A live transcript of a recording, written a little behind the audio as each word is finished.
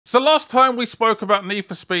So last time we spoke about Need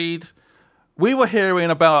for Speed, we were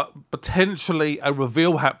hearing about potentially a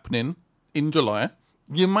reveal happening in July.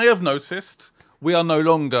 You may have noticed we are no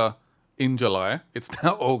longer in July. It's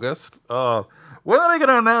now August. Oh, when are they going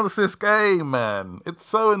to announce this game, man? It's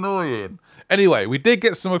so annoying. Anyway, we did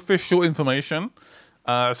get some official information.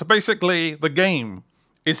 So basically, the game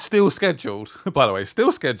is still scheduled, by the way,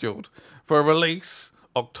 still scheduled for a release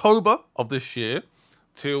October of this year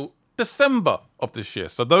till December of this year.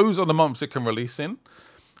 So those are the months it can release in.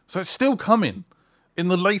 So it's still coming in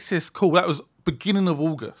the latest call. That was beginning of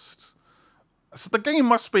August. So the game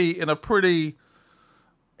must be in a pretty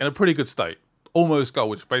good state. Almost gold,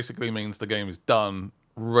 which basically means the game is done,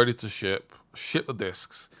 ready to ship the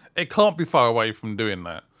discs. It can't be far away from doing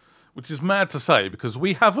that, which is mad to say because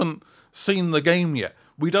we haven't seen the game yet.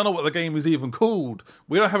 We don't know what the game is even called.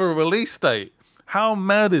 We don't have a release date. How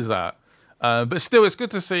mad is that? But still, it's good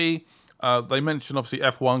to see. They mentioned, obviously,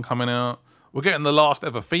 F1 coming out. We're getting the last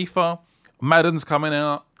ever FIFA. Madden's coming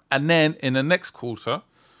out. And then in the next quarter,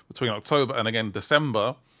 between October and, again,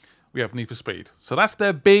 December, we have Need for Speed. So that's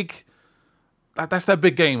their big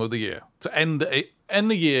game of the year. To end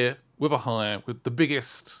the year with a high, with the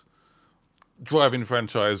biggest driving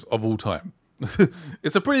franchise of all time.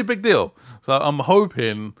 It's a pretty big deal. So I'm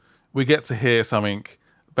hoping we get to hear something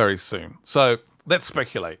very soon. So let's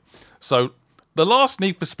speculate. So the last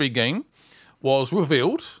Need for Speed game was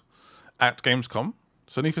revealed at Gamescom.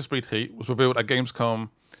 So Need for Speed Heat was revealed at Gamescom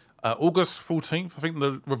August 14th. I think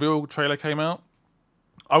the reveal trailer came out.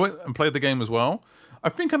 I went and played the game as well. I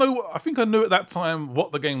think I knew at that time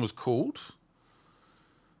what the game was called.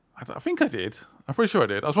 I think I did. I'm pretty sure I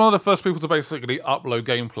did. I was one of the first people to basically upload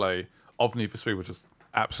gameplay of Need for Speed, which is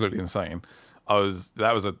absolutely insane.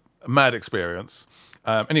 That was a mad experience.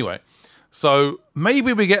 Anyway, so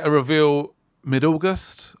maybe we get a reveal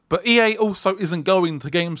mid-August, but EA also isn't going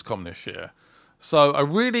to Gamescom this year. So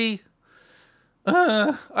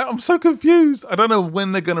I'm so confused. I don't know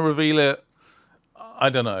when they're going to reveal it.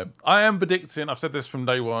 I don't know. I am predicting, I've said this from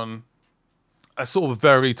day one, a sort of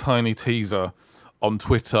very tiny teaser on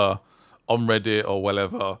Twitter, on Reddit or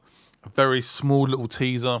whatever. A very small little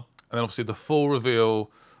teaser. And then obviously the full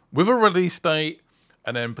reveal with a release date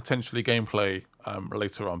and then potentially gameplay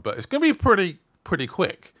later on. But it's going to be pretty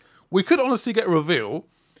quick. We could honestly get a reveal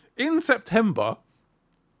in September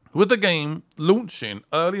with the game launching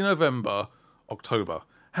early November, October.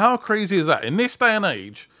 How crazy is that? In this day and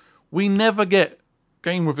age, we never get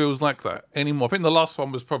game reveals like that anymore. I think the last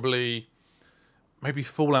one was probably maybe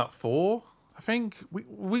Fallout 4, I think.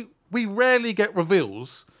 We rarely get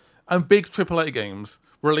reveals and big AAA games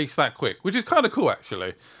released that quick, which is kind of cool,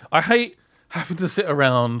 actually. I hate having to sit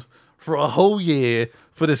around for a whole year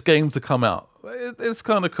for this game to come out. It's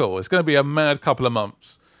kind of cool. It's going to be a mad couple of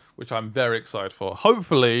months, which I'm very excited for.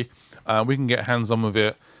 Hopefully, we can get hands-on with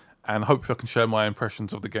it, and hopefully I can share my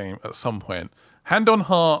impressions of the game at some point. Hand on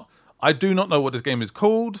heart, I do not know what this game is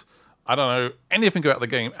called. I don't know anything about the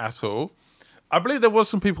game at all. I believe there was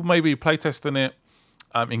some people maybe playtesting it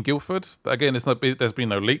in Guildford, but again, there's been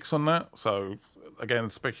no leaks on that. So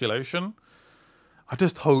again, speculation. I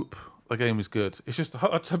just hope the game is good. I just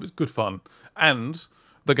hope it's good fun, and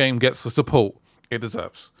the game gets the support it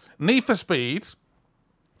deserves. Need for Speed,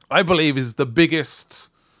 I believe, is the biggest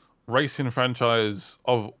racing franchise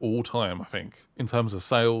of all time, I think, in terms of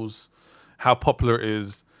sales, how popular it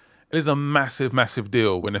is. It is a massive, massive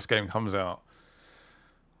deal when this game comes out.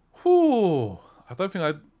 Whew, I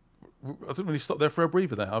didn't really stop there for a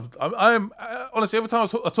breather there. I'm honestly, every time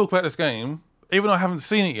I talk about this game, even though I haven't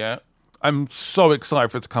seen it yet, I'm so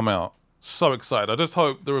excited for it to come out. So excited. I just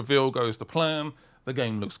hope the reveal goes to plan. The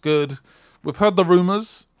game looks good. We've heard the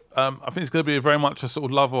rumours. I think it's going to be very much a sort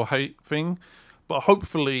of love or hate thing. But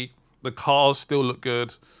hopefully the cars still look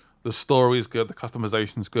good. The story is good. The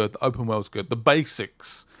customization's good. The open world's good. The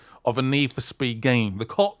basics of a Need for Speed game. The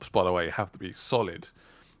cops, by the way, have to be solid.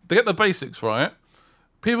 They get the basics right.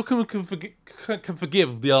 People can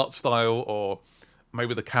forgive the art style or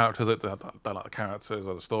maybe the characters. They don't like the characters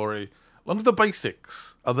or the story. As long as the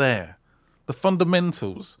basics are there, the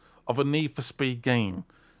fundamentals of a Need for Speed game,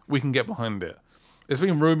 we can get behind it. There's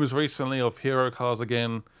been rumours recently of hero cars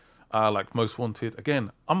again, like Most Wanted.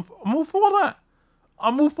 Again, I'm all for that.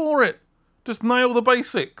 I'm all for it. Just nail the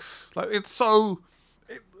basics. Like it sounds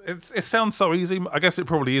so easy. I guess it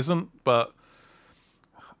probably isn't, but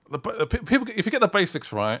people, if you get the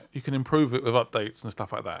basics right, you can improve it with updates and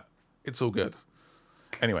stuff like that. It's all good.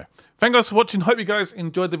 Anyway, thank you guys for watching. Hope you guys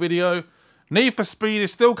enjoyed the video. Need for Speed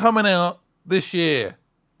is still coming out this year.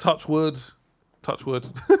 Touch wood. Touch wood.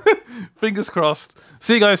 Fingers crossed.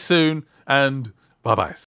 See you guys soon, and bye-bye.